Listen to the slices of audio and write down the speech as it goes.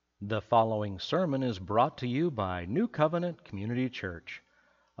The following sermon is brought to you by New Covenant Community Church,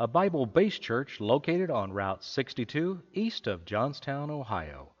 a Bible-based church located on Route 62 east of Johnstown,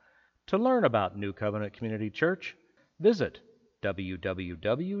 Ohio. To learn about New Covenant Community Church, visit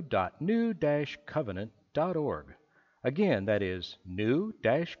www.new-covenant.org. Again, that is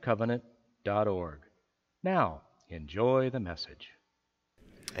new-covenant.org. Now, enjoy the message.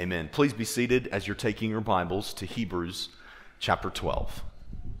 Amen. Please be seated as you're taking your Bibles to Hebrews chapter 12.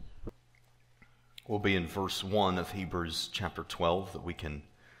 We'll be in verse 1 of Hebrews chapter 12 that we can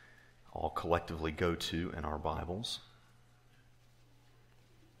all collectively go to in our Bibles.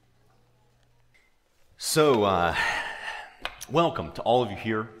 So, welcome to all of you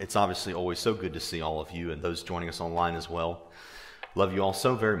here. It's obviously always so good to see all of you and those joining us online as well. Love you all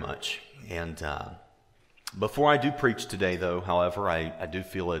so very much. And before I do preach today, though, however, I do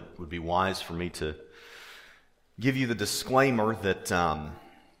feel it would be wise for me to give you the disclaimer that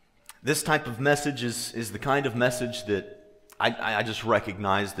this type of message is the kind of message that I just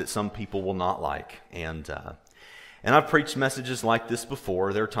recognize that some people will not like. And I've preached messages like this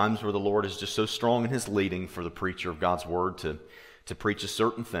before. There are times where the Lord is just so strong in His leading for the preacher of God's Word to preach a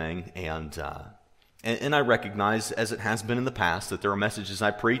certain thing. And I recognize, as it has been in the past, that there are messages I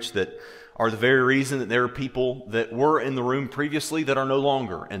preach that are the very reason that there are people that were in the room previously that are no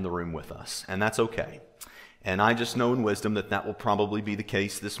longer in the room with us. And that's okay. And I just know in wisdom that will probably be the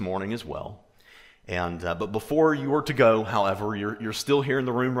case this morning as well. And but before you were to go, however, you're still here in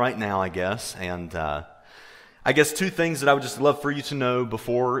the room right now, I guess. And I guess two things that I would just love for you to know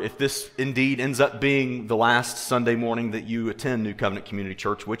before, if this indeed ends up being the last Sunday morning that you attend New Covenant Community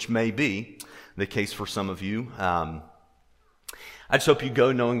Church, which may be the case for some of you. I just hope you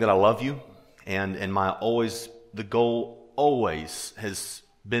go knowing that I love you. And the goal always has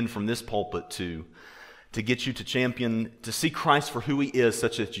been from this pulpit to get you to see Christ for who He is,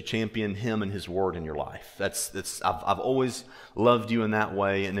 such that you champion Him and His Word in your life. I've always loved you in that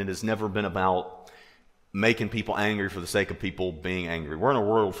way, and it has never been about making people angry for the sake of people being angry. We're in a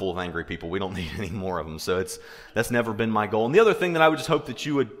world full of angry people. We don't need any more of them. So that's never been my goal. And the other thing that I would just hope that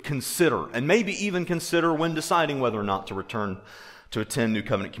you would consider, and maybe even consider when deciding whether or not to return to attend New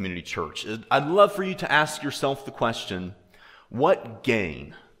Covenant Community Church, I'd love for you to ask yourself the question, what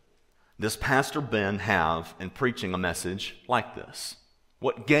gain does Pastor Ben have in preaching a message like this?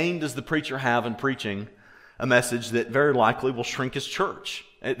 What gain does the preacher have in preaching a message that very likely will shrink his church?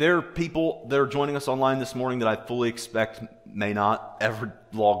 There are people that are joining us online this morning that I fully expect may not ever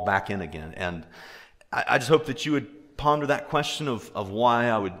log back in again. And I just hope that you would ponder that question of why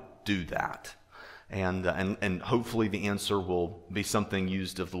I would do that. And hopefully the answer will be something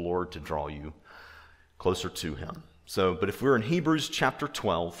used of the Lord to draw you closer to Him. But if we're in Hebrews chapter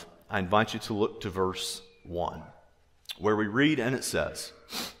 12, I invite you to look to verse 1, where we read, and it says,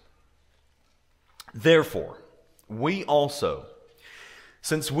 "Therefore, we also,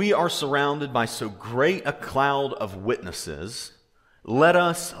 since we are surrounded by so great a cloud of witnesses, let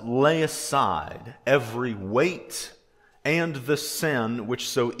us lay aside every weight and the sin which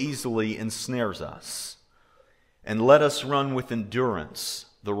so easily ensnares us, and let us run with endurance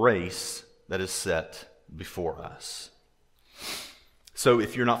the race that is set before us." So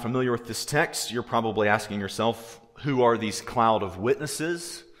if you're not familiar with this text, you're probably asking yourself, who are these cloud of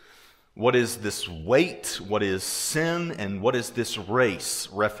witnesses? What is this weight? What is sin? And what is this race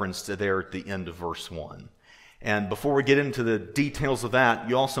referenced there at the end of verse 1? And before we get into the details of that,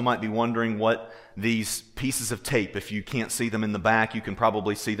 you also might be wondering what these pieces of tape, if you can't see them in the back, you can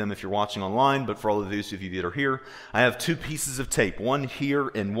probably see them if you're watching online, but for all of those of you that are here, I have two pieces of tape, one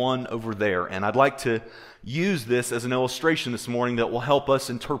here and one over there. And I'd like to use this as an illustration this morning that will help us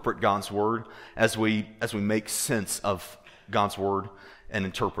interpret God's Word as we make sense of God's Word and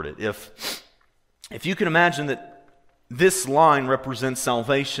interpret it. If you can imagine that this line represents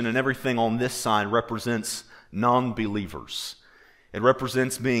salvation and everything on this side represents non-believers. It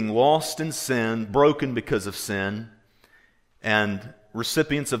represents being lost in sin, broken because of sin, and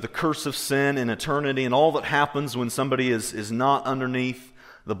recipients of the curse of sin in eternity and all that happens when somebody is not underneath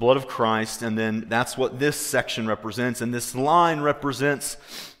the blood of Christ. And then that's what this section represents. And this line represents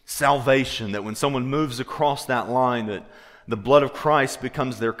salvation, that when someone moves across that line, that the blood of Christ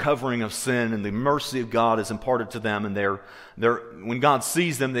becomes their covering of sin, and the mercy of God is imparted to them. And when God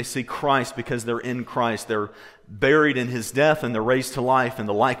sees them, they see Christ because they're in Christ. They're buried in His death, and they're raised to life in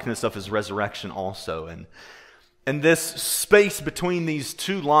the likeness of His resurrection also. And this space between these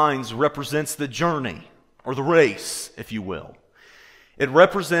two lines represents the journey, or the race, if you will. It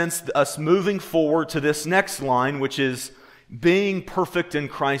represents us moving forward to this next line, which is being perfect in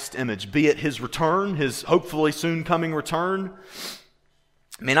Christ's image, be it His return, His hopefully soon coming return,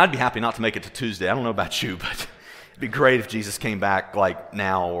 Man, I'd be happy not to make it to Tuesday. I don't know about you, but it'd be great if Jesus came back like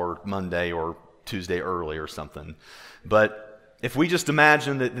now or Monday or Tuesday early or something. But if we just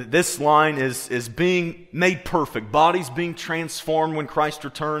imagine that this line is being made perfect, bodies being transformed when Christ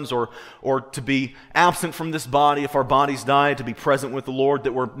returns, or to be absent from this body if our bodies die, to be present with the Lord,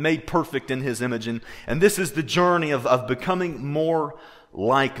 that we're made perfect in His image. And this is the journey of becoming more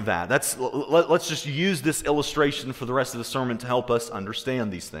like that. Let's just use this illustration for the rest of the sermon to help us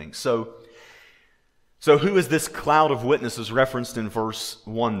understand these things. So who is this cloud of witnesses referenced in verse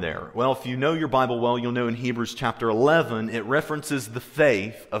 1 there? Well, if you know your Bible well, you'll know in Hebrews chapter 11, it references the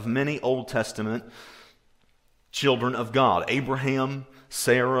faith of many Old Testament children of God. Abraham,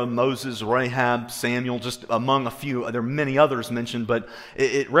 Sarah, Moses, Rahab, Samuel, just among a few. There are many others mentioned, but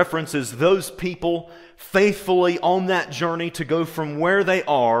it references those people faithfully on that journey to go from where they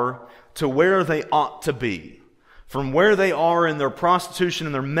are to where they ought to be. From where they are in their prostitution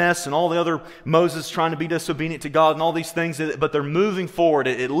and their mess and all the other Moses trying to be disobedient to God and all these things, but they're moving forward.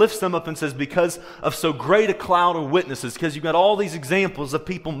 It lifts them up and says, because of so great a cloud of witnesses, because you've got all these examples of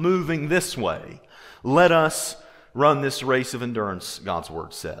people moving this way, let us run this race of endurance, God's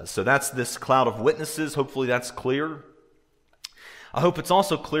Word says. So that's this cloud of witnesses. Hopefully that's clear. I hope it's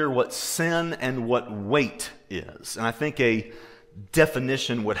also clear what sin and what weight is. And I think a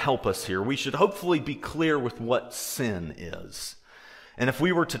definition would help us here. We should hopefully be clear with what sin is. And if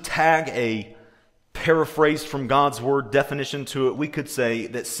we were to tag a paraphrase from God's Word definition to it, we could say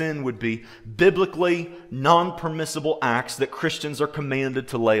that sin would be biblically non-permissible acts that Christians are commanded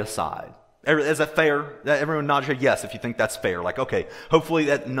to lay aside. Is that fair? Everyone nod your head yes if you think that's fair. Like, okay, hopefully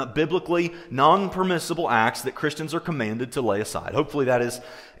that biblically non-permissible acts that Christians are commanded to lay aside. Hopefully that is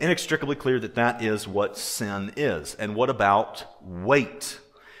inextricably clear that is what sin is. And what about weight?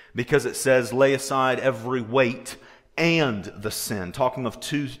 Because it says lay aside every weight and the sin, talking of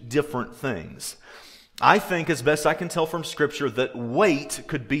two different things. I think, as best I can tell from Scripture, that weight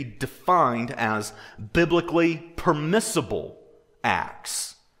could be defined as biblically permissible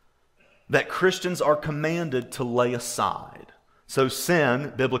acts that Christians are commanded to lay aside. So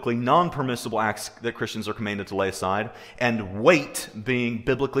sin, biblically non-permissible acts that Christians are commanded to lay aside, and weight being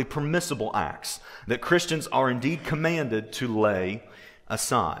biblically permissible acts that Christians are indeed commanded to lay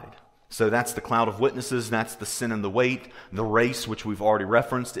aside. So that's the cloud of witnesses, that's the sin and the weight. The race, which we've already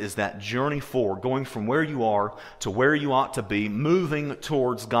referenced, is that journey forward, going from where you are to where you ought to be, moving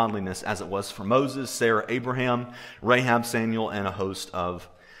towards godliness, as it was for Moses, Sarah, Abraham, Rahab, Samuel, and a host of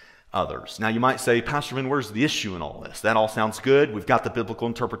others. Now you might say, Pastor Ben, where's the issue in all this? That all sounds good. We've got the biblical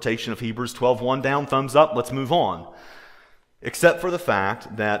interpretation of Hebrews 12:1 down, thumbs up, let's move on. Except for the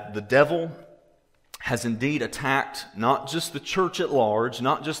fact that the devil has indeed attacked not just the church at large,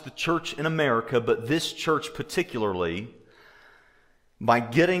 not just the church in America, but this church particularly, by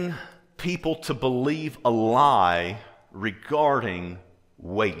getting people to believe a lie regarding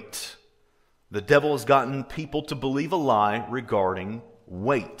weight. The devil has gotten people to believe a lie regarding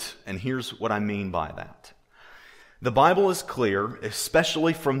weight. And here's what I mean by that. The Bible is clear,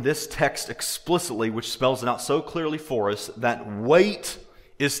 especially from this text explicitly, which spells it out so clearly for us, that weight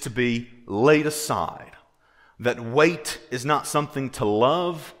is to be laid aside. That weight is not something to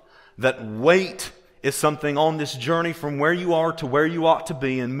love. That weight is something on this journey from where you are to where you ought to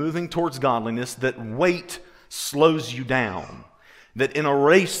be and moving towards godliness. That weight slows you down. That in a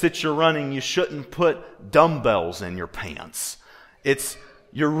race that you're running, you shouldn't put dumbbells in your pants.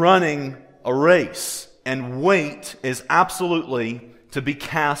 You're running a race, and weight is absolutely to be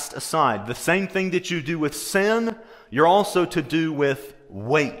cast aside. The same thing that you do with sin, you're also to do with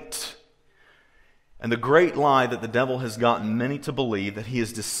weight. And the great lie that the devil has gotten many to believe, that he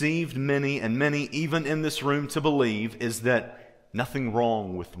has deceived many, and many even in this room to believe, is that nothing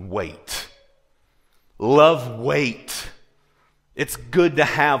wrong with weight. Love weight. It's good to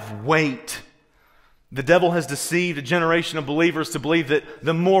have weight. The devil has deceived a generation of believers to believe that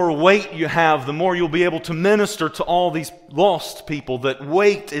the more weight you have, the more you'll be able to minister to all these lost people, that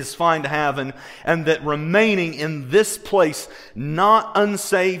weight is fine to have, and that remaining in this place, not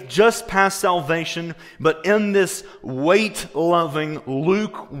unsaved, just past salvation, but in this weight-loving,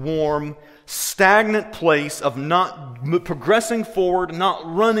 lukewarm, stagnant place of not progressing forward, not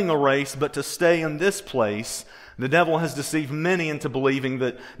running a race, but to stay in this place. The devil has deceived many into believing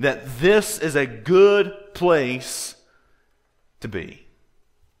that this is a good place to be.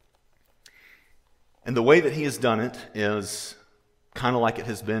 And the way that he has done it is kind of like it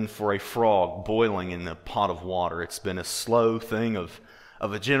has been for a frog boiling in a pot of water. It's been a slow thing of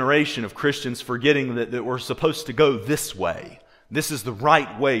a generation of Christians forgetting that we're supposed to go this way. This is the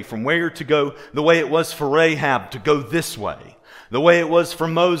right way, from where to go, the way it was for Rahab, to go this way. The way it was for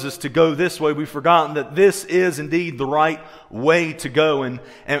Moses to go this way, we've forgotten that this is indeed the right way to go, and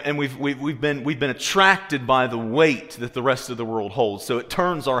we've been attracted by the weight that the rest of the world holds. So it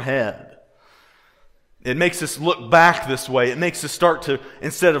turns our head. It makes us look back this way. It makes us start to,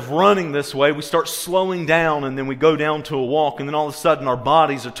 instead of running this way, we start slowing down, and then we go down to a walk, and then all of a sudden our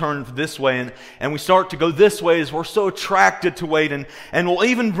bodies are turned this way, and we start to go this way as we're so attracted to weight, and we'll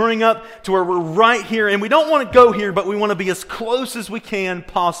even bring up to where we're right here, and we don't want to go here, but we want to be as close as we can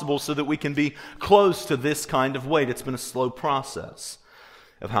possible so that we can be close to this kind of weight. It's been a slow process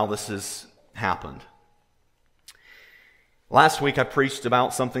of how this has happened. Last week I preached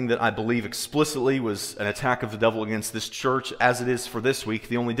about something that I believe explicitly was an attack of the devil against this church, as it is for this week.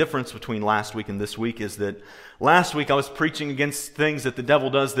 The only difference between last week and this week is that last week I was preaching against things that the devil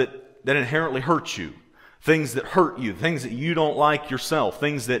does that inherently hurt you. Things that hurt you, things that you don't like yourself,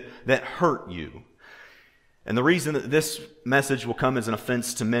 things that hurt you. And the reason that this message will come as an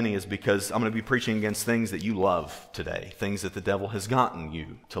offense to many is because I'm going to be preaching against things that you love today, things that the devil has gotten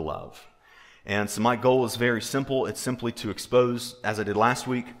you to love. And so my goal is very simple. It's simply to expose, as I did last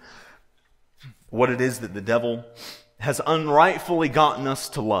week, what it is that the devil has unrightfully gotten us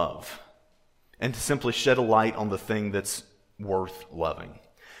to love, and to simply shed a light on the thing that's worth loving.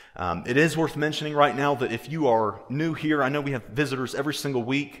 It is worth mentioning right now that if you are new here, I know we have visitors every single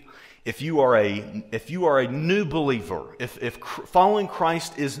week. If you are a new believer, if following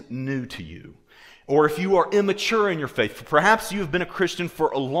Christ is new to you, or if you are immature in your faith, perhaps you have been a Christian for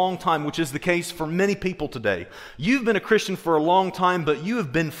a long time, which is the case for many people today. You've been a Christian for a long time, but you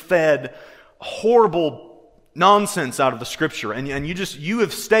have been fed horrible nonsense out of the Scripture, and you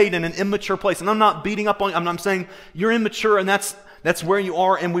have stayed in an immature place. And I'm not beating up on you. I'm saying you're immature, and that's where you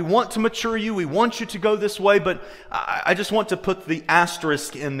are, and we want to mature you. We want you to go this way, but I just want to put the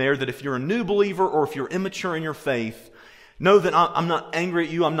asterisk in there that if you're a new believer or if you're immature in your faith, know that I'm not angry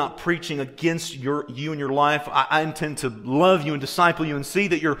at you. I'm not preaching against you and your life. I intend to love you and disciple you and see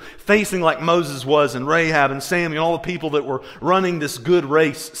that you're facing like Moses was and Rahab and Samuel and all the people that were running this good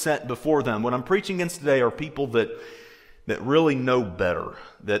race set before them. What I'm preaching against today are people that really know better,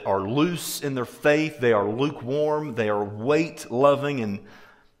 that are loose in their faith, they are lukewarm, they are weight-loving,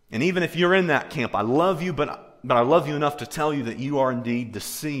 and even if you're in that camp, I love you, but I love you enough to tell you that you are indeed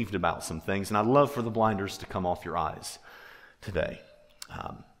deceived about some things, and I'd love for the blinders to come off your eyes today.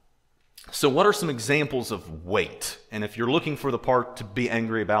 So what are some examples of weight? And if you're looking for the part to be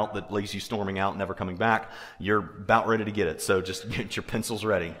angry about that leaves you storming out and never coming back, you're about ready to get it. So just get your pencils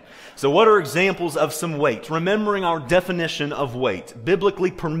ready. So what are examples of some weight? Remembering our definition of weight. Biblically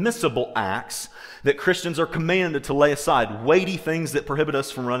permissible acts that Christians are commanded to lay aside. Weighty things that prohibit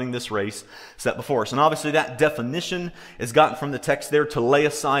us from running this race set before us. And obviously that definition is gotten from the text there, to lay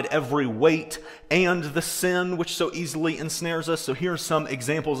aside every weight and the sin which so easily ensnares us. So here are some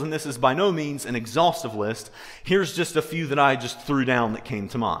examples, and this is by no means an exhaustive list. Here's just a few that I just threw down that came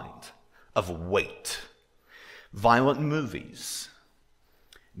to mind of weight. Violent movies,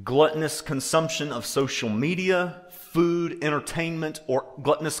 gluttonous consumption of social media, food, entertainment, or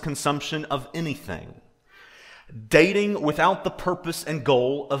gluttonous consumption of anything. Dating without the purpose and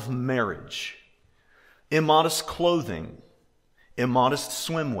goal of marriage. Immodest clothing. Immodest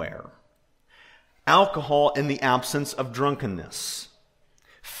swimwear. Alcohol in the absence of drunkenness.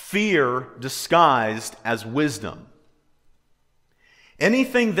 Fear disguised as wisdom.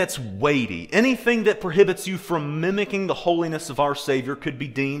 Anything that's weighty, anything that prohibits you from mimicking the holiness of our Savior could be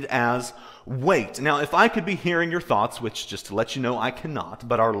deemed as weight. Now, if I could be hearing your thoughts, which just to let you know I cannot,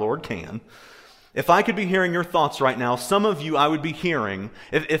 but our Lord can. If I could be hearing your thoughts right now, some of you I would be hearing,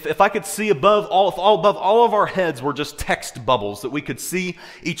 if I could see above all of our heads were just text bubbles that we could see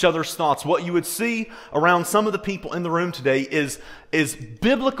each other's thoughts, what you would see around some of the people in the room today is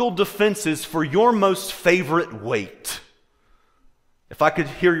biblical defenses for your most favorite weight. If I could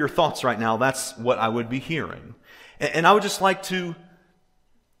hear your thoughts right now, that's what I would be hearing. And I would just like to,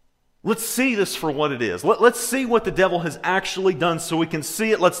 let's see this for what it is. Let's see what the devil has actually done so we can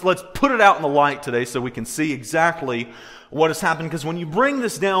see it. Let's put it out in the light today so we can see exactly what has happened. Because when you bring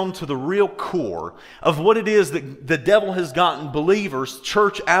this down to the real core of what it is that the devil has gotten believers,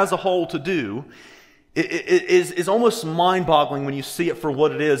 church as a whole, to do, it is almost mind-boggling when you see it for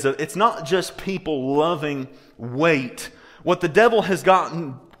what it is. It's not just people loving weight. What the devil has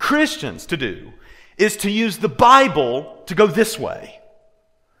gotten Christians to do is to use the Bible to go this way.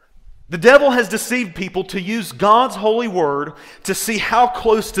 The devil has deceived people to use God's holy word to see how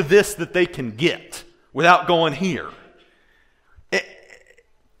close to this that they can get without going here.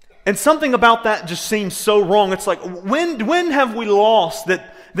 And something about that just seems so wrong. It's like, when have we lost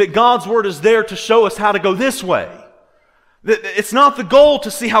that God's word is there to show us how to go this way? It's not the goal to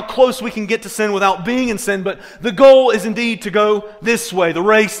see how close we can get to sin without being in sin, but the goal is indeed to go this way, the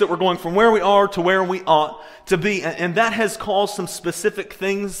race that we're going from where we are to where we ought to be. And that has caused some specific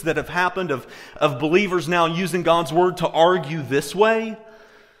things that have happened of believers now using God's Word to argue this way.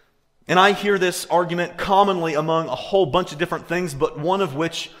 And I hear this argument commonly among a whole bunch of different things, but one of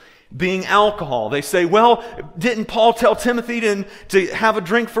which being alcohol. They say, well, didn't Paul tell Timothy to have a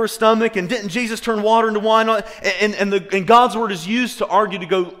drink for his stomach? And didn't Jesus turn water into wine? And God's Word is used to argue to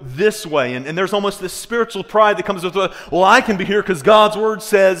go this way. And there's almost this spiritual pride that comes with, well, I can be here because God's Word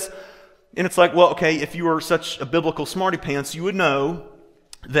says. And it's like, well, okay, if you were such a biblical smarty pants, you would know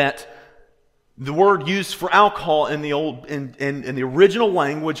that the word used for alcohol in the original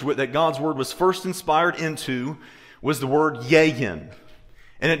language that God's Word was first inspired into was the word yayin.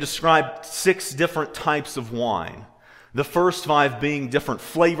 And it described 6 different types of wine. The first 5 being different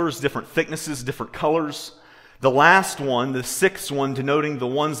flavors, different thicknesses, different colors. The last one, the 6th one, denoting the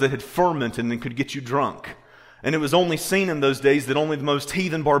ones that had fermented and could get you drunk. And it was only seen in those days that only the most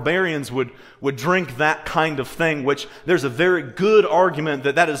heathen barbarians would drink that kind of thing, which there's a very good argument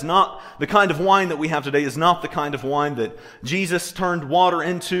that is not the kind of wine that we have today, is not the kind of wine that Jesus turned water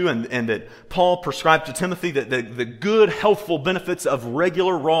into and that Paul prescribed to Timothy, that the good, healthful benefits of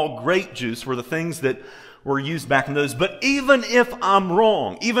regular raw grape juice were the things that were used back in those. But even if I'm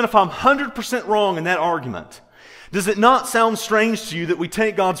wrong, even if I'm 100% wrong in that argument, does it not sound strange to you that we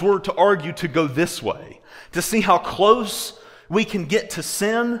take God's Word to argue to go this way? To see how close we can get to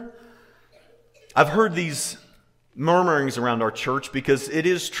sin? I've heard these murmurings around our church because it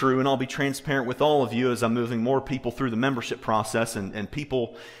is true, and I'll be transparent with all of you as I'm moving more people through the membership process, and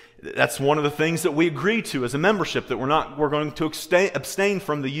people, that's one of the things that we agree to as a membership, that we're going to abstain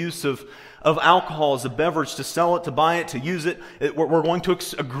from the use of alcohol as a beverage, to sell it, to buy it, to use it. We're going to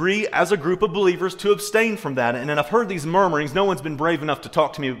agree as a group of believers to abstain from that. And I've heard these murmurings. No one's been brave enough to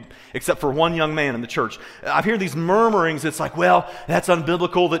talk to me except for one young man in the church. I've heard these murmurings. It's like, well, that's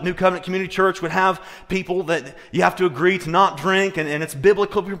unbiblical that New Covenant Community Church would have people that you have to agree to not drink, and it's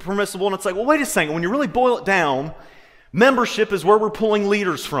biblically permissible. And it's like, well, wait a second. When you really boil it down, membership is where we're pulling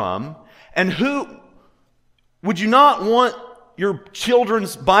leaders from. And who would you not want your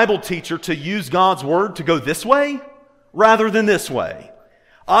children's Bible teacher to use God's Word to go this way rather than this way?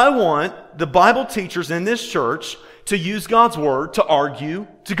 I want the Bible teachers in this church to use God's Word to argue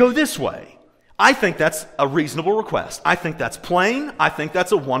to go this way. I think that's a reasonable request. I think that's plain. I think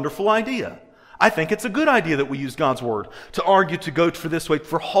that's a wonderful idea. I think it's a good idea that we use God's Word to argue to go for this way,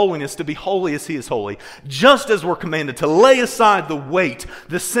 for holiness, to be holy as He is holy. Just as we're commanded to lay aside the weight,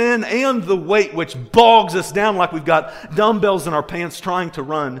 the sin and the weight which bogs us down like we've got dumbbells in our pants trying to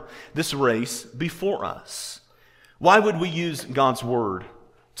run this race before us. Why would we use God's Word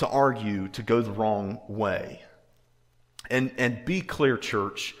to argue to go the wrong way? And be clear,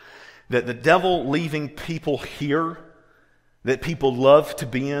 church, that the devil leaving people here that people love to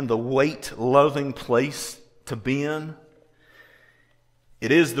be in, the weight-loving place to be in,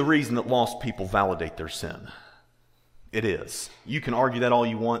 it is the reason that lost people validate their sin. It is. You can argue that all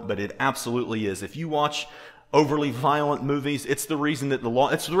you want, but it absolutely is. If you watch overly violent movies, it's the reason that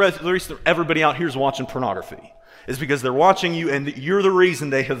it's the reason that everybody out here is watching pornography. It's because they're watching you, and you're the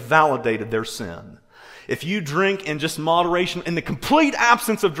reason they have validated their sin. If you drink in just moderation, in the complete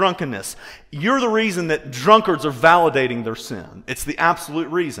absence of drunkenness, you're the reason that drunkards are validating their sin. It's the absolute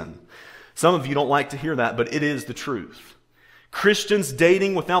reason. Some of you don't like to hear that, but it is the truth. Christians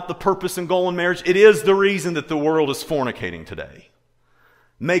dating without the purpose and goal in marriage, it is the reason that the world is fornicating today.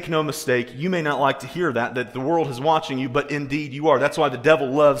 Make no mistake, you may not like to hear that the world is watching you, but indeed you are. That's why the devil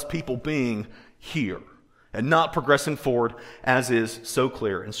loves people being here and not progressing forward, as is so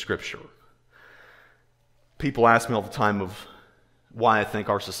clear in Scripture. People ask me all the time of why I think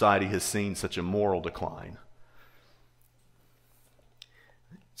our society has seen such a moral decline.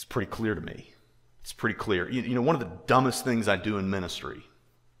 It's pretty clear to me. It's pretty clear. You know, one of the dumbest things I do in ministry,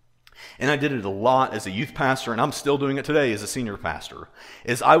 and I did it a lot as a youth pastor, and I'm still doing it today as a senior pastor,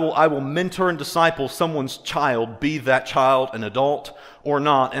 is I will mentor and disciple someone's child, be that child an adult or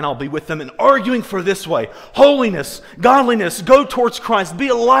not, and I'll be with them and arguing for this way. Holiness, godliness, go towards Christ. Be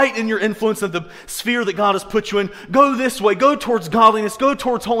a light in your influence of the sphere that God has put you in. Go this way, go towards godliness, go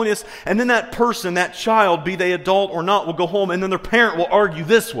towards holiness, and then that person, that child, be they adult or not, will go home, and then their parent will argue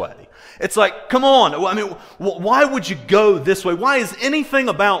this way. It's like, come on. I mean, why would you go this way? Why is anything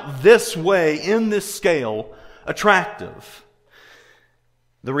about this way in this scale attractive?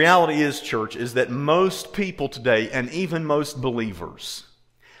 The reality is, church, is that most people today, and even most believers,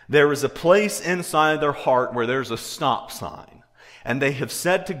 there is a place inside their heart where there's a stop sign. And they have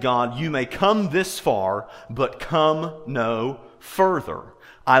said to God, you may come this far, but come no further.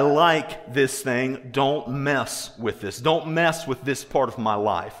 I like this thing. Don't mess with this. Don't mess with this part of my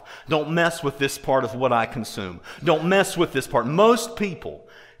life. Don't mess with this part of what I consume. Don't mess with this part. Most people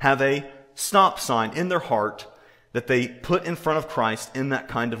have a stop sign in their heart that they put in front of Christ in that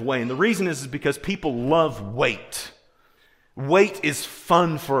kind of way. And the reason is because people love weight. Weight is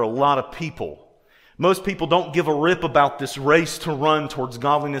fun for a lot of people. Most people don't give a rip about this race to run towards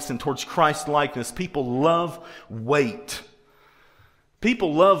godliness and towards Christ-likeness. People love weight.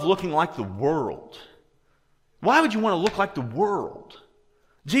 People love looking like the world. Why would you want to look like the world?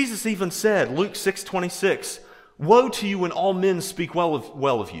 Jesus even said, Luke 6:26, woe to you when all men speak well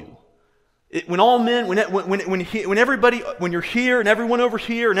of you. When all men, when everybody, when you're here and everyone over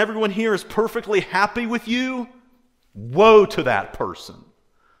here and everyone here is perfectly happy with you, woe to that person.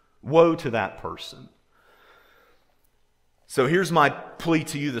 Woe to that person. So here's my plea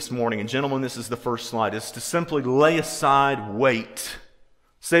to you this morning, and gentlemen, this is the first slide, is to simply lay aside weight.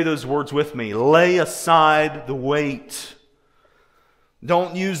 Say those words with me. Lay aside the weight.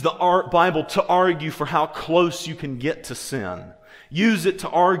 Don't use the Bible to argue for how close you can get to sin. Use it to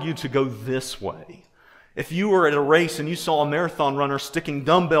argue to go this way. If you were at a race and you saw a marathon runner sticking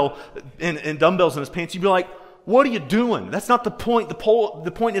dumbbells in his pants, you'd be like, what are you doing? That's not the point. The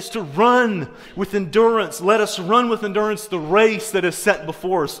point is to run with endurance. Let us run with endurance the race that is set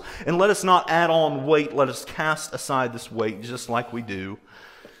before us. And let us not add on weight. Let us cast aside this weight just like we do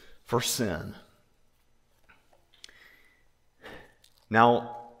for sin.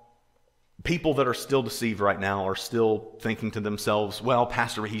 Now, people that are still deceived right now are still thinking to themselves, well,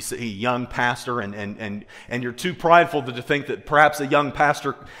 Pastor, he's a young pastor, and you're too prideful to think that perhaps a young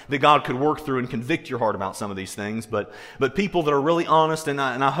pastor that God could work through and convict your heart about some of these things. But people that are really honest, and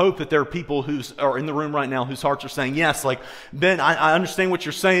I hope that there are people who are in the room right now whose hearts are saying, yes, like, Ben, I understand what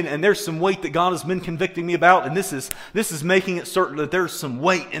you're saying, and there's some weight that God has been convicting me about, and this is making it certain that there's some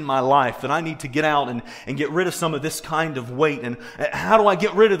weight in my life that I need to get out and get rid of some of this kind of weight. And how do I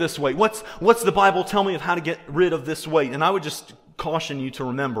get rid of this weight? What's the Bible tell me of how to get rid of this weight? And I would just caution you to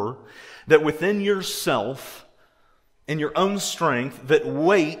remember that within yourself, in your own strength, that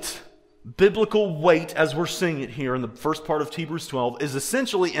weight, biblical weight, as we're seeing it here in the first part of Hebrews 12, is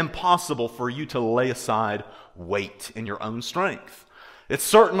essentially impossible for you to lay aside weight in your own strength. It's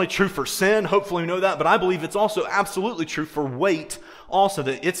certainly true for sin. Hopefully you know that. But I believe it's also absolutely true for weight also,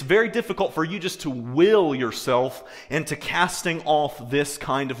 that it's very difficult for you just to will yourself into casting off this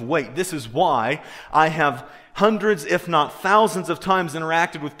kind of weight. This is why I have hundreds, if not thousands of times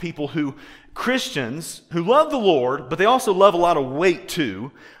interacted with people Christians who love the Lord, but they also love a lot of weight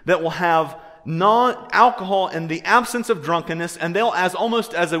too, that will have non-alcohol in the absence of drunkenness, and they'll,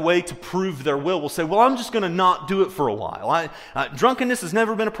 almost as a way to prove their will say, well, I'm just going to not do it for a while. Drunkenness has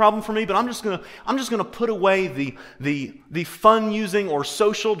never been a problem for me, but I'm just going to put away the fun-using or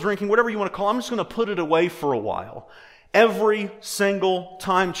social drinking, whatever you want to call it. I'm just going to put it away for a while. Every single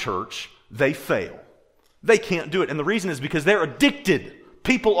time, church, they fail. They can't do it, and the reason is because they're addicted.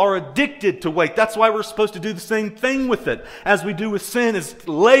 People are addicted to weight. That's why we're supposed to do the same thing with it as we do with sin, is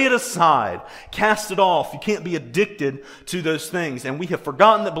lay it aside, cast it off. You can't be addicted to those things. And we have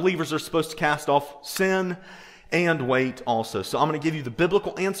forgotten that believers are supposed to cast off sin and weight also. So I'm going to give you the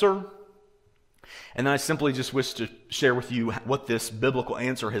biblical answer. And I simply just wish to share with you what this biblical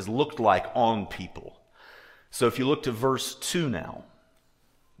answer has looked like on people. So if you look to verse 2 now,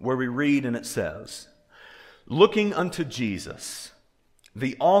 where we read and it says, looking unto Jesus,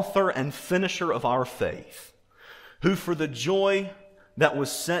 the author and finisher of our faith, who for the joy that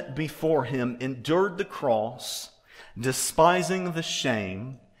was set before him endured the cross, despising the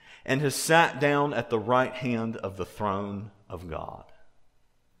shame, and has sat down at the right hand of the throne of God.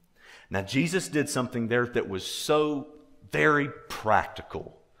 Now, Jesus did something there that was so very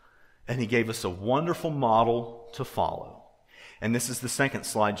practical, and he gave us a wonderful model to follow. And this is the second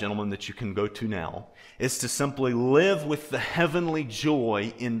slide, gentlemen, that you can go to now, is to simply live with the heavenly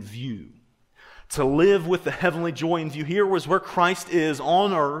joy in view. To live with the heavenly joy in view. Here was where Christ is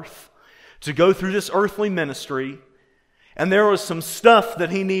on earth to go through this earthly ministry, and there was some stuff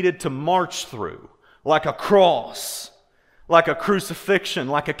that he needed to march through, like a cross, like a crucifixion,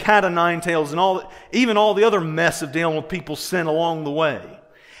 like a cat o' nine tails, and even all the other mess of dealing with people's sin along the way.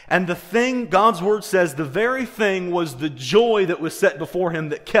 And the thing, God's Word says, the very thing was the joy that was set before him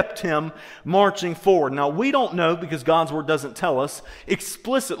that kept him marching forward. Now, we don't know, because God's Word doesn't tell us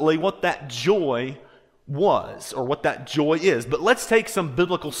explicitly what that joy was or what that joy is. But let's take some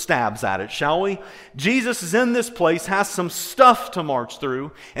biblical stabs at it, shall we? Jesus is in this place, has some stuff to march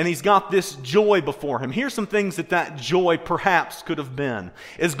through, and he's got this joy before him. Here's some things that joy perhaps could have been.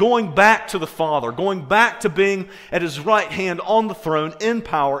 Is going back to the Father, going back to being at his right hand on the throne, in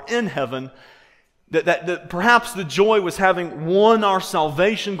power, in heaven. That perhaps the joy was having won our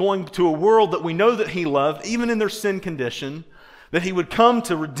salvation, going to a world that we know that he loved, even in their sin condition, that he would come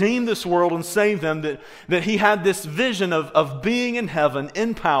to redeem this world and save them, that he had this vision of being in heaven,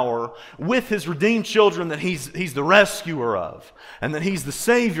 in power, with his redeemed children, that he's the rescuer of, and that he's the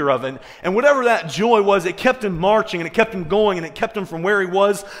Savior of. And whatever that joy was, it kept him marching, and it kept him going, and it kept him from where he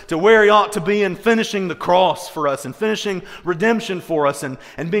was to where he ought to be, and finishing the cross for us, and finishing redemption for us, and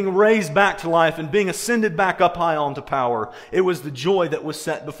being raised back to life, and being ascended back up high onto power. It was the joy that was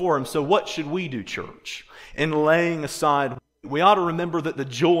set before him. So what should we do, church, in laying aside? We ought to remember that the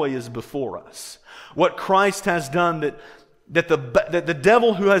joy is before us. What Christ has done, that the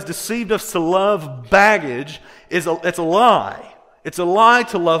devil who has deceived us to love baggage, it's a lie. It's a lie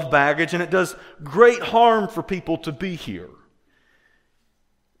to love baggage, and it does great harm for people to be here.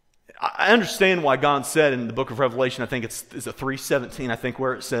 I understand why God said in the book of Revelation, I think it's 3:17, I think,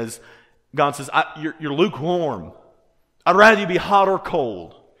 where it says, God says, you're lukewarm. I'd rather you be hot or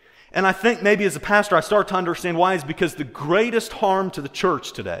cold. And I think maybe as a pastor I start to understand why. Is because the greatest harm to the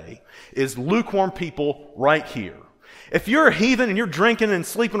church today is lukewarm people right here. If you're a heathen and you're drinking and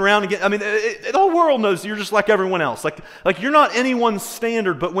sleeping around again, the whole world knows you're just like everyone else. Like you're not anyone's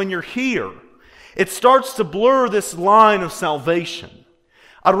standard, but when you're here, it starts to blur this line of salvation.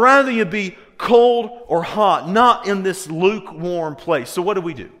 I'd rather you be cold or hot, not in this lukewarm place. So what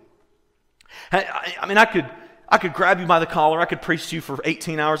do? I could grab you by the collar, I could preach to you for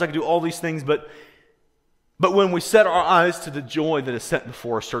 18 hours, I could do all these things, but when we set our eyes to the joy that is set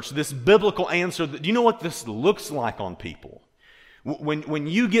before us, church, this biblical answer, do you know what this looks like on people? When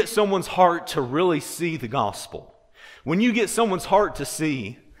you get someone's heart to really see the gospel, when you get someone's heart to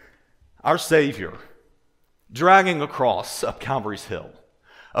see our Savior dragging a cross up Calvary's Hill,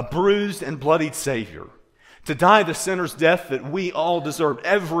 a bruised and bloodied Savior, to die the sinner's death that we all deserved,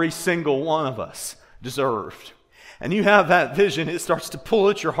 every single one of us deserved. And you have that vision, it starts to pull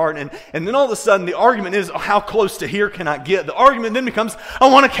at your heart, and then all of a sudden the argument is, how close to here can I get? The argument then becomes, I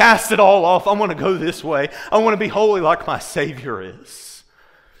want to cast it all off, I want to go this way, I want to be holy like my Savior is.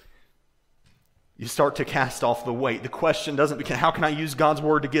 You start to cast off the weight. The question doesn't become, how can I use God's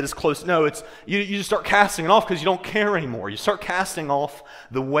word to get as close? No, it's you just start casting it off because you don't care anymore. You start casting off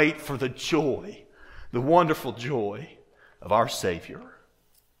the weight for the joy, the wonderful joy of our Savior.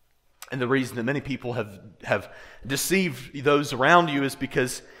 And the reason that many people have deceived those around you is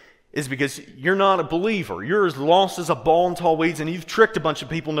because you're not a believer. You're as lost as a ball in tall weeds, and you've tricked a bunch of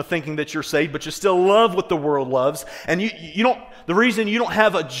people into thinking that you're saved, but you still love what the world loves. And you don't. The reason you don't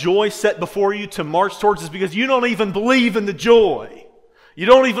have a joy set before you to march towards is because you don't even believe in the joy. You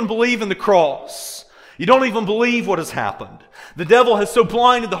don't even believe in the cross. You don't even believe what has happened. The devil has so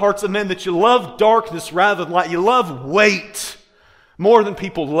blinded the hearts of men that you love darkness rather than light. You love weight more than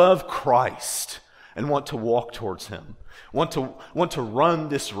people love Christ and want to walk towards Him. Want to run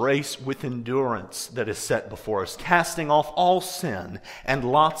this race with endurance that is set before us, casting off all sin and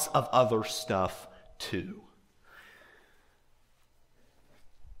lots of other stuff too.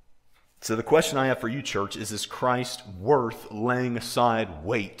 So the question I have for you, church, is Christ worth laying aside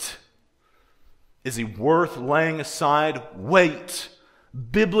weight? Is He worth laying aside weight?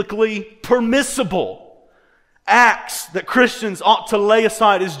 Biblically permissible acts that Christians ought to lay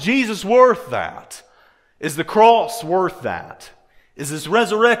aside. Is Jesus worth that? Is the cross worth that? Is His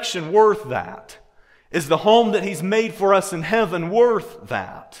resurrection worth that? Is the home that He's made for us in heaven worth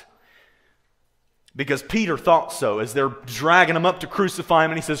that? Because Peter thought so as they're dragging Him up to crucify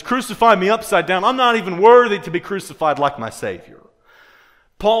Him, and he says, "Crucify me upside down. I'm not even worthy to be crucified like my Savior."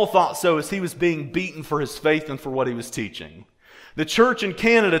 Paul thought so as he was being beaten for his faith and for what he was teaching. The church in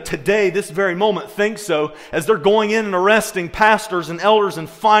Canada today, this very moment, thinks so as they're going in and arresting pastors and elders and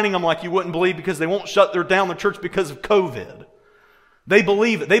fining them like you wouldn't believe because they won't shut down the church because of COVID. They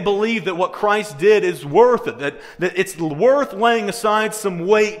believe it. They believe that what Christ did is worth it, that it's worth laying aside some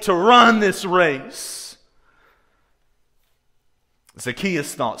weight to run this race.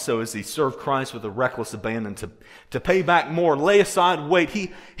 Zacchaeus thought so as he served Christ with a reckless abandon to pay back more, lay aside weight.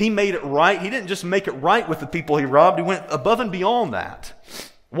 He made it right. He didn't just make it right with the people he robbed. He went above and beyond that.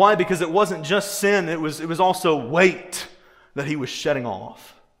 Why? Because it wasn't just sin. It was also weight that he was shedding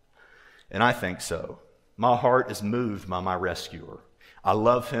off. And I think so. My heart is moved by my rescuer. I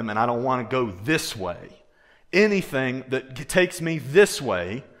love Him and I don't want to go this way. Anything that takes me this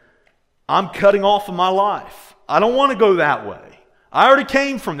way, I'm cutting off of my life. I don't want to go that way. I already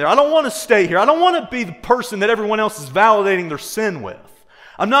came from there. I don't want to stay here. I don't want to be the person that everyone else is validating their sin with.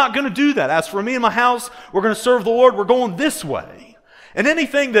 I'm not going to do that. As for me and my house, we're going to serve the Lord. We're going this way. And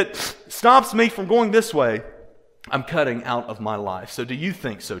anything that stops me from going this way, I'm cutting out of my life. So do you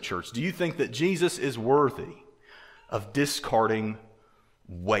think so, church? Do you think that Jesus is worthy of discarding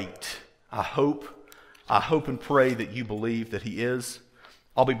weight? I hope and pray that you believe that he is.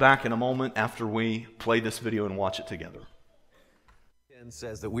 I'll be back in a moment after we play this video and watch it together. It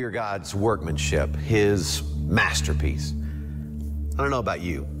says that we are God's workmanship, his masterpiece. I don't know about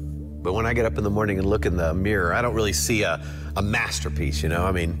you, but when I get up in the morning and look in the mirror, I don't really see a masterpiece, you know?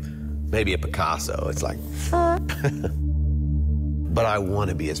 I mean, maybe a Picasso. It's like, but I want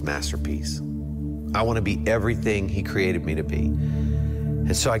to be his masterpiece. I want to be everything he created me to be.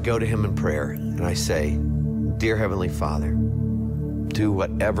 And so I go to him in prayer and I say, Dear Heavenly Father, do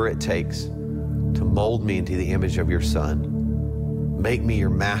whatever it takes to mold me into the image of your Son. Make me your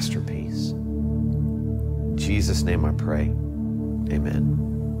masterpiece. In Jesus' name I pray.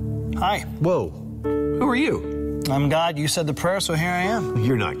 Amen. Hi. Whoa. Who are you? I'm God. You said the prayer, so here I am.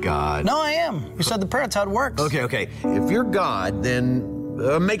 You're not God. No, I am. You said the prayer. That's how it works. Okay. If you're God, then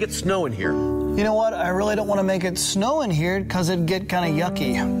make it snow in here. You know what? I really don't want to make it snow in here because it'd get kind of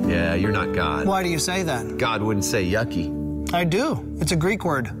yucky. Yeah, you're not God. Why do you say that? God wouldn't say yucky. I do. It's a Greek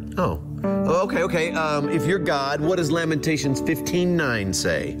word. Oh, okay. If you're God, what does Lamentations 15:9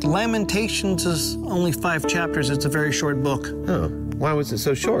 say? Lamentations is only 5 chapters. It's a very short book. Oh, why was it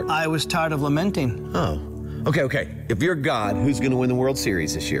so short? I was tired of lamenting. Oh, okay. If you're God, who's going to win the World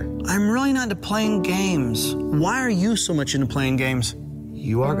Series this year? I'm really not into playing games. Why are you so much into playing games?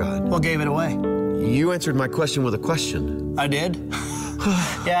 You are God. What gave it away? You answered my question with a question. I did?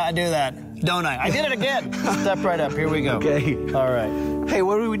 Yeah, I do that. Don't I? I did it again. Step right up. Here we go. Okay. All right. Hey,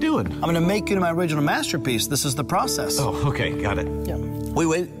 what are we doing? I'm going to make you into my original masterpiece. This is the process. Oh, okay. Got it. Yeah.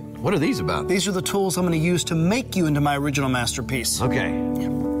 Wait. What are these about? These are the tools I'm going to use to make you into my original masterpiece. Okay. Yeah.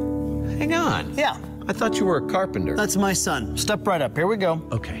 Hang on. Yeah. I thought you were a carpenter. That's my son. Step right up. Here we go.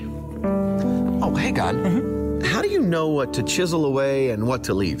 Okay. Oh, hey, God. How do you know what to chisel away and what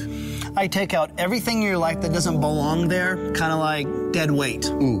to leave? I take out everything in your life that doesn't belong there, kind of like dead weight.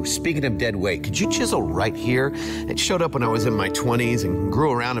 Ooh, speaking of dead weight, could you chisel right here? It showed up when I was in my 20s and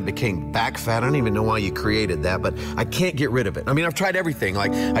grew around and became back fat. I don't even know why you created that, but I can't get rid of it. I mean, I've tried everything.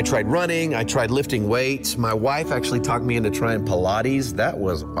 Like, I tried running, I tried lifting weights. My wife actually talked me into trying Pilates. That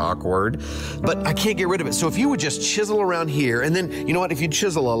was awkward, but I can't get rid of it. So if you would just chisel around here, and then, you know what, if you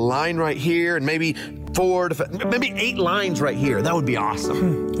chisel a line right here and maybe 8 lines right here, that would be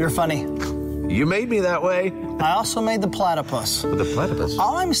awesome. You're funny. You made me that way. I also made the platypus. The platypus?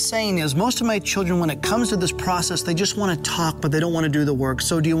 All I'm saying is most of my children, when it comes to this process, they just want to talk, but they don't want to do the work.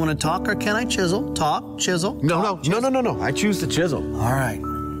 So do you want to talk or can I chisel? Talk, chisel. No. I choose to chisel. All right.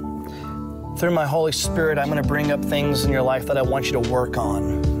 Through my Holy Spirit, I'm going to bring up things in your life that I want you to work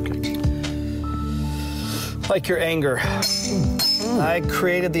on. Like your anger. I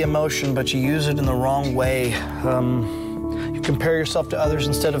created the emotion, but you use it in the wrong way. You compare yourself to others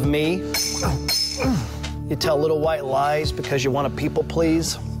instead of me. You tell little white lies because you want to people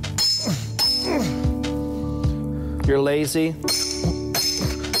please. You're lazy,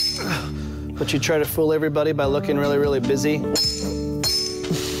 but you try to fool everybody by looking really, really busy.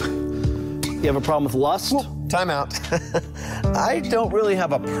 You have a problem with lust? Time out. I don't really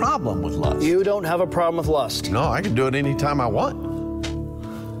have a problem with lust. You don't have a problem with lust? No, I can do it anytime I want.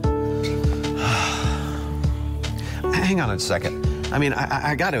 Hang on a second. I mean,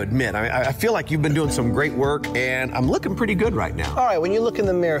 I got to admit, I feel like you've been doing some great work, and I'm looking pretty good right now. All right, when you look in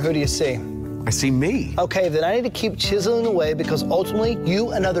the mirror, who do you see? I see me. Okay, then I need to keep chiseling away because ultimately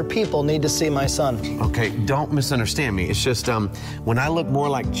you and other people need to see my son. Okay, don't misunderstand me. It's just when I look more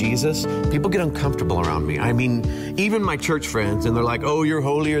like Jesus, people get uncomfortable around me. I mean, even my church friends, and they're like, "Oh, you're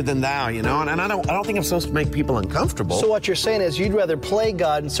holier than thou," you know. And I don't think I'm supposed to make people uncomfortable. So what you're saying is you'd rather play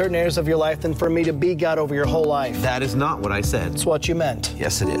God in certain areas of your life than for me to be God over your whole life. That is not what I said. That's what you meant.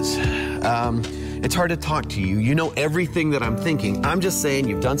 Yes, it is. It's hard to talk to you. You know everything that I'm thinking. I'm just saying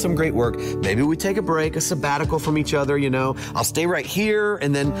you've done some great work. Maybe we take a break, a sabbatical from each other, you know. I'll stay right here,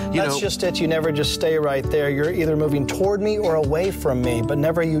 and then, That's just it. You never just stay right there. You're either moving toward me or away from me, but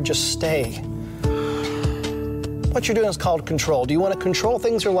never you just stay. What you're doing is called control. Do you want to control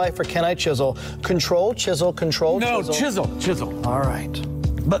things in your life, or can I chisel? Control, chisel, control, chisel. No, chisel. All right.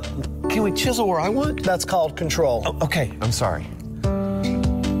 But can we chisel where I want? That's called control. Oh, okay, I'm sorry.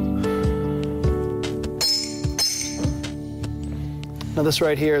 Now this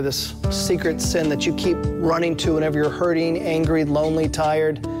right here, this secret sin that you keep running to whenever you're hurting, angry, lonely,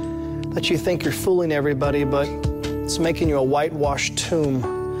 tired, that you think you're fooling everybody, but it's making you a whitewashed tomb.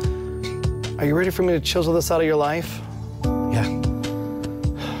 Are you ready for me to chisel this out of your life? Yeah.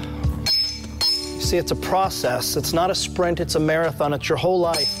 See, it's a process. It's not a sprint, it's a marathon. It's your whole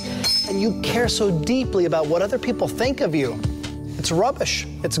life. And you care so deeply about what other people think of you. It's rubbish.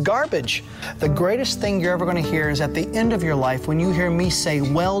 It's garbage. The greatest thing you're ever going to hear is at the end of your life when you hear me say,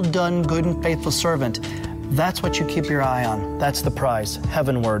 "Well done, good and faithful servant." That's what you keep your eye on. That's the prize,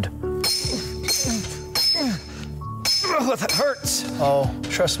 heavenward. Oh, that hurts. Oh,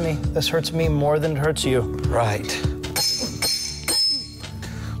 trust me, this hurts me more than it hurts you. Right.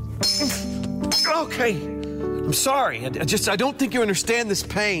 Okay. I'm sorry. I don't think you understand this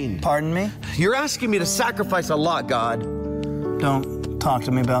pain. Pardon me? You're asking me to sacrifice a lot, God. Don't talk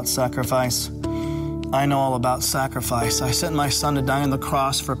to me about sacrifice. I know all about sacrifice. I sent my son to die on the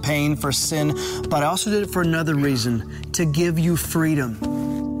cross for pain, for sin, but I also did it for another reason, to give you freedom.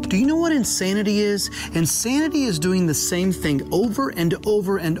 Do you know what insanity is? Insanity is doing the same thing over and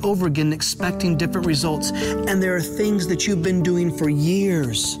over and over again, expecting different results. And there are things that you've been doing for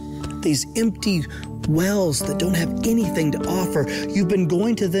years. These empty wells that don't have anything to offer. You've been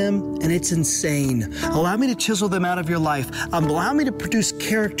going to them, and it's insane. Allow me to chisel them out of your life. Allow me to produce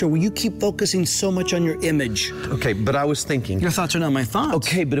character where you keep focusing so much on your image. Okay, but I was thinking. Your thoughts are not my thoughts.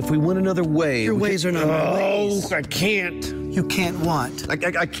 Okay, but if we went another way. Your ways are not my ways. Oh, I can't. You can't what? I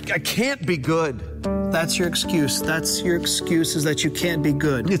can't be good. That's your excuse. That's your excuse, is that you can't be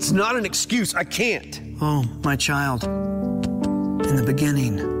good. It's not an excuse. I can't. Oh, my child. In the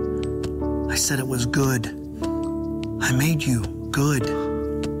beginning, I said it was good. I made you good.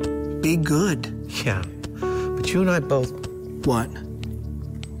 Be good. Yeah, but you and I both... What?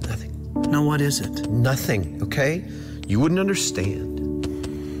 Nothing. No, what is it? Nothing, okay? You wouldn't understand.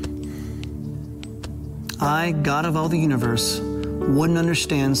 I, God of all the universe, wouldn't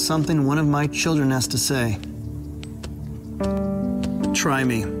understand something one of my children has to say. Try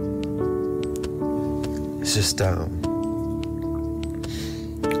me. It's just, I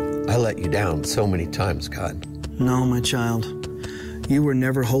let you down so many times, God. No, my child. You were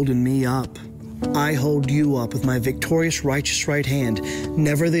never holding me up. I hold you up with my victorious, righteous right hand.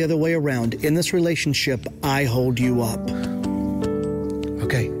 Never the other way around. In this relationship, I hold you up.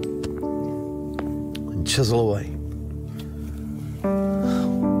 Okay. And chisel away.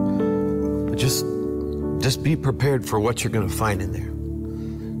 But just be prepared for what you're going to find in there.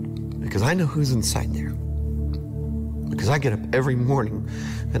 Because I know who's inside there. Because I get up every morning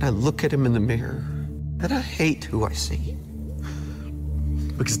and I look at him in the mirror and I hate who I see.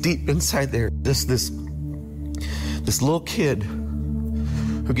 Because deep inside there, this little kid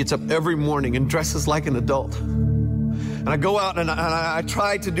who gets up every morning and dresses like an adult. And I go out and I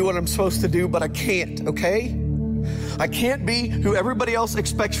try to do what I'm supposed to do, but I can't, okay? I can't be who everybody else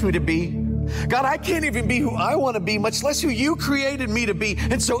expects me to be. God, I can't even be who I want to be, much less who you created me to be.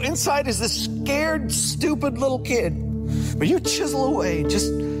 And so inside is this scared, stupid little kid. But you chisel away,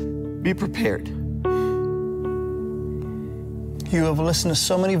 just be prepared. You have listened to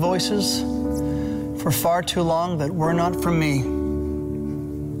so many voices for far too long that were not from me.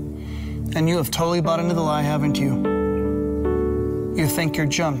 And you have totally bought into the lie, haven't you? You think you're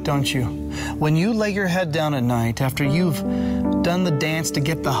junk, don't you? When you lay your head down at night after you've done the dance to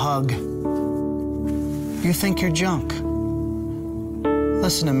get the hug, you think you're junk.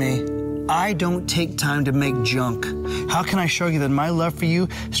 Listen to me. I don't take time to make junk. How can I show you that my love for you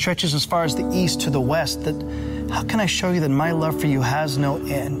stretches as far as the east to the west? How can I show you that my love for you has no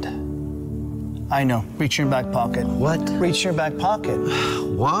end? I know. Reach in your back pocket. What? Reach in your back pocket.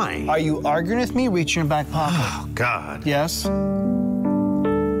 Why? Are you arguing with me? Reach in your back pocket. Oh, God. Yes?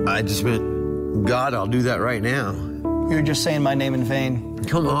 I just meant, God, I'll do that right now. You're just saying my name in vain.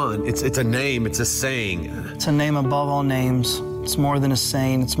 Come on. It's a name. It's a saying. It's a name above all names. It's more than a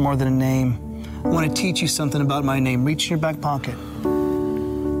saying. It's more than a name. I want to teach you something about my name. Reach in your back pocket.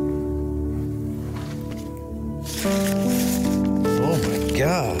 Oh, my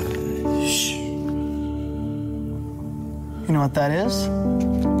gosh. You know what that is?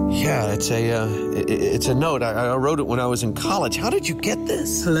 Yeah, it's a note. I wrote it when I was in college. How did you get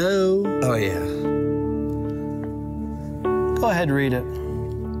this? Hello? Oh, yeah. Go ahead, read it.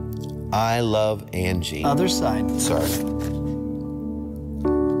 I love Angie. Other side. Sorry.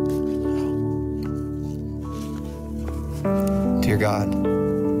 Dear God,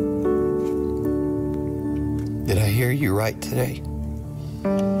 did I hear you right today?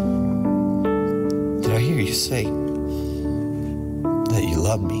 Did I hear you say that you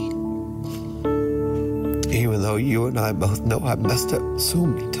love me? Even though you and I both know I messed up so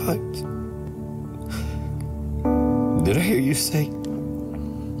many times. Did I hear you say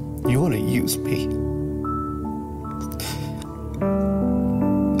You want to use me.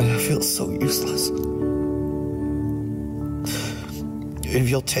 And I feel so useless. If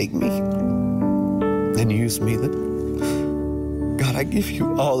you'll take me and use me, then God, I give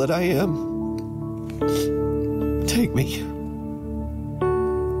you all that I am. Take me.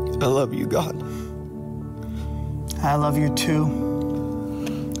 I love you, God. I love you too.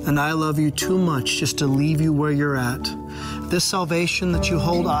 And I love you too much just to leave you where you're at. This salvation that you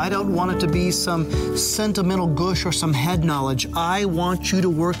hold, I don't want it to be some sentimental gush or some head knowledge. I want you to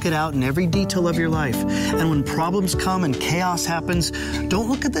work it out in every detail of your life. And when problems come and chaos happens, don't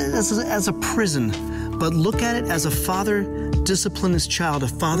look at it as a prison, but look at it as a father disciplines his child. A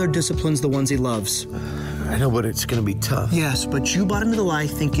father disciplines the ones he loves. I know, but it's going to be tough. Yes, but you bought into the lie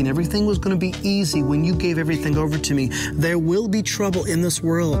thinking everything was going to be easy when you gave everything over to me. There will be trouble in this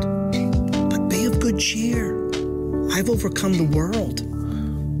world, but be of good cheer. I've overcome the world.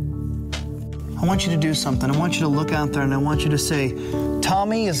 I want you to do something. I want you to look out there and I want you to say,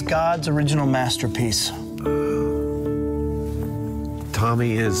 Tommy is God's original masterpiece.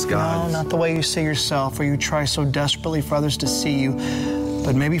 Tommy is God's... No, not the way you see yourself or you try so desperately for others to see you,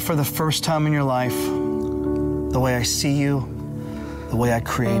 but maybe for the first time in your life, the way I see you, the way I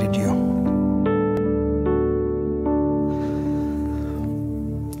created you.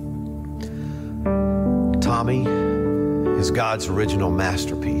 Tommy is God's original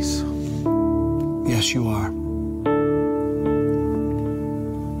masterpiece. Yes, you are.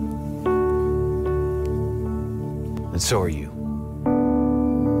 And so are you.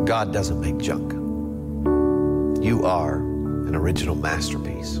 God doesn't make junk. You are an original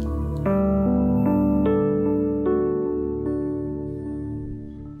masterpiece.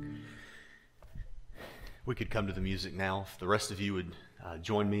 We could come to the music now. If the rest of you would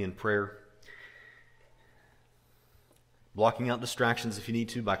join me in prayer. Blocking out distractions if you need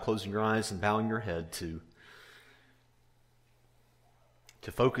to by closing your eyes and bowing your head to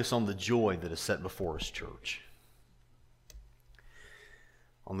focus on the joy that is set before us, church.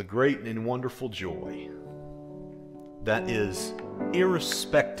 On the great and wonderful joy that is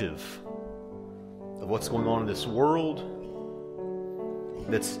irrespective of what's going on in this world,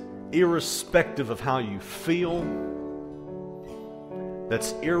 that's irrespective of how you feel,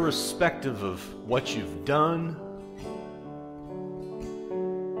 that's irrespective of what you've done,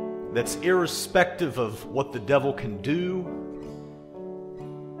 that's irrespective of what the devil can do,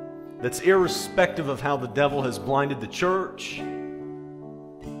 that's irrespective of how the devil has blinded the church.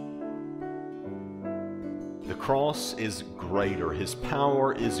 The cross is greater. His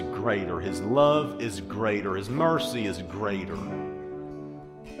power is greater. His love is greater. His mercy is greater.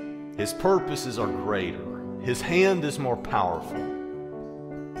 His purposes are greater. His hand is more powerful.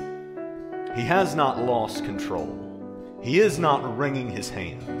 He has not lost control. He is not wringing his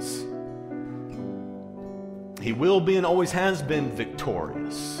hands. He will be and always has been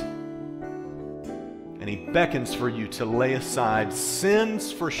victorious. And he beckons for you to lay aside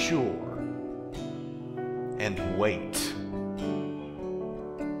sins for sure and wait.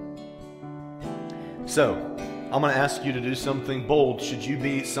 So, I'm going to ask you to do something bold. Should you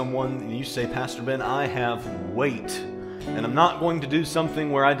be someone and you say, Pastor Ben, I have weight. And I'm not going to do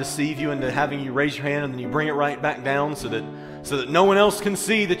something where I deceive you into having you raise your hand and then you bring it right back down so that no one else can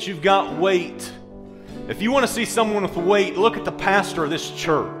see that you've got weight. If you want to see someone with weight, look at the pastor of this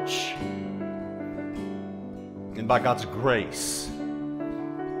church. And by God's grace,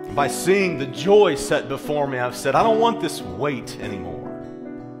 by seeing the joy set before me, I've said, I don't want this weight anymore.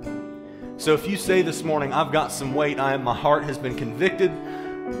 So if you say this morning, I've got some weight, my heart has been convicted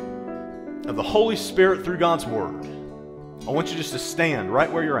of the Holy Spirit through God's Word, I want you just to stand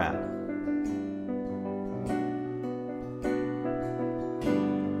right where you're at.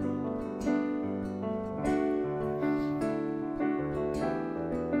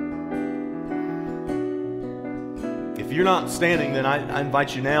 If you're not standing, then I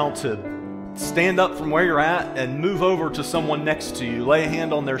invite you now to stand up from where you're at and move over to someone next to you. Lay a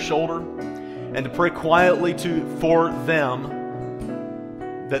hand on their shoulder and to pray quietly for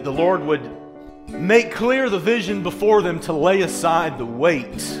them that the Lord would make clear the vision before them to lay aside the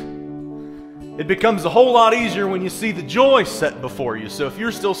weight. It becomes a whole lot easier when you see the joy set before you. So if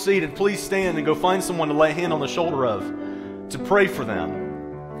you're still seated, please stand and go find someone to lay a hand on the shoulder of to pray for them.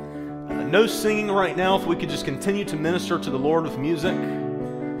 No singing right now. If we could just continue to minister to the Lord with music.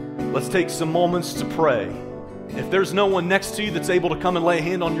 Let's take some moments to pray. If there's no one next to you that's able to come and lay a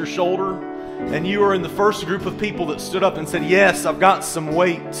hand on your shoulder, and you are in the first group of people that stood up and said, yes, I've got some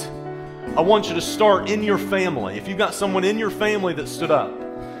weight, I want you to start in your family. If you've got someone in your family that stood up,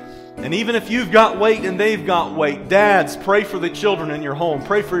 And even if you've got weight and they've got weight, dads, pray for the children in your home.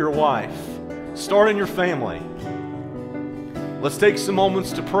 Pray for your wife. Start in your family. Let's take some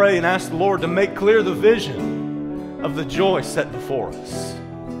moments to pray and ask the Lord to make clear the vision of the joy set before us.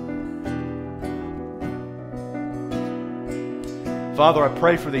 Father, I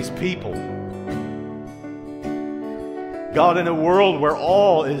pray for these people. God, in a world where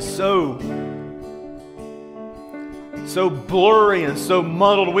all is so blurry and so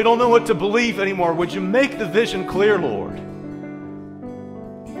muddled, we don't know what to believe anymore. Would you make the vision clear, Lord,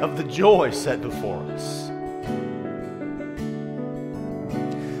 of the joy set before us?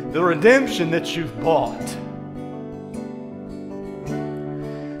 The redemption that you've bought.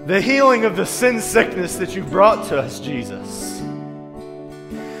 The healing of the sin sickness that you've brought to us, Jesus.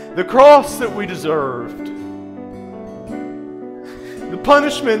 The cross that we deserved. The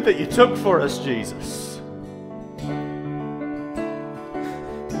punishment that you took for us, Jesus.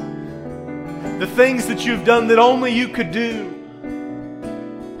 The things that you've done that only you could do.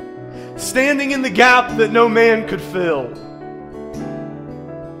 Standing in the gap that no man could fill.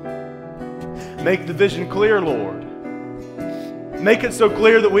 Make the vision clear, Lord. Make it so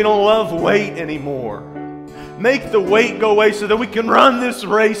clear that we don't love weight anymore. Make the weight go away so that we can run this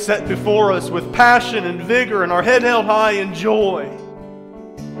race set before us with passion and vigor and our head held high in joy.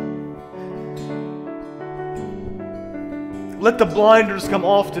 Let the blinders come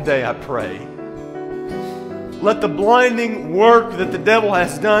off today, I pray. Let the blinding work that the devil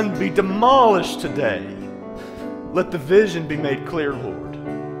has done be demolished today. Let the vision be made clear, Lord,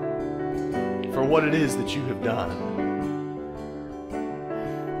 for what it is that you have done.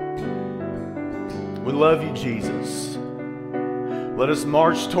 We love you, Jesus. Let us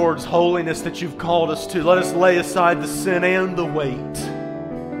march towards holiness that you've called us to. Let us lay aside the sin and the weight.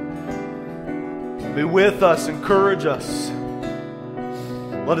 Be with us, encourage us.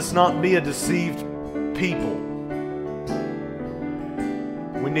 Let us not be a deceived people.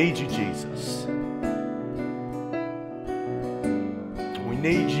 We need you, Jesus. We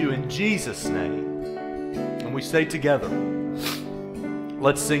need you in Jesus' name. And we say together,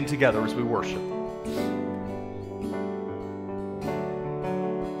 let's sing together as we worship.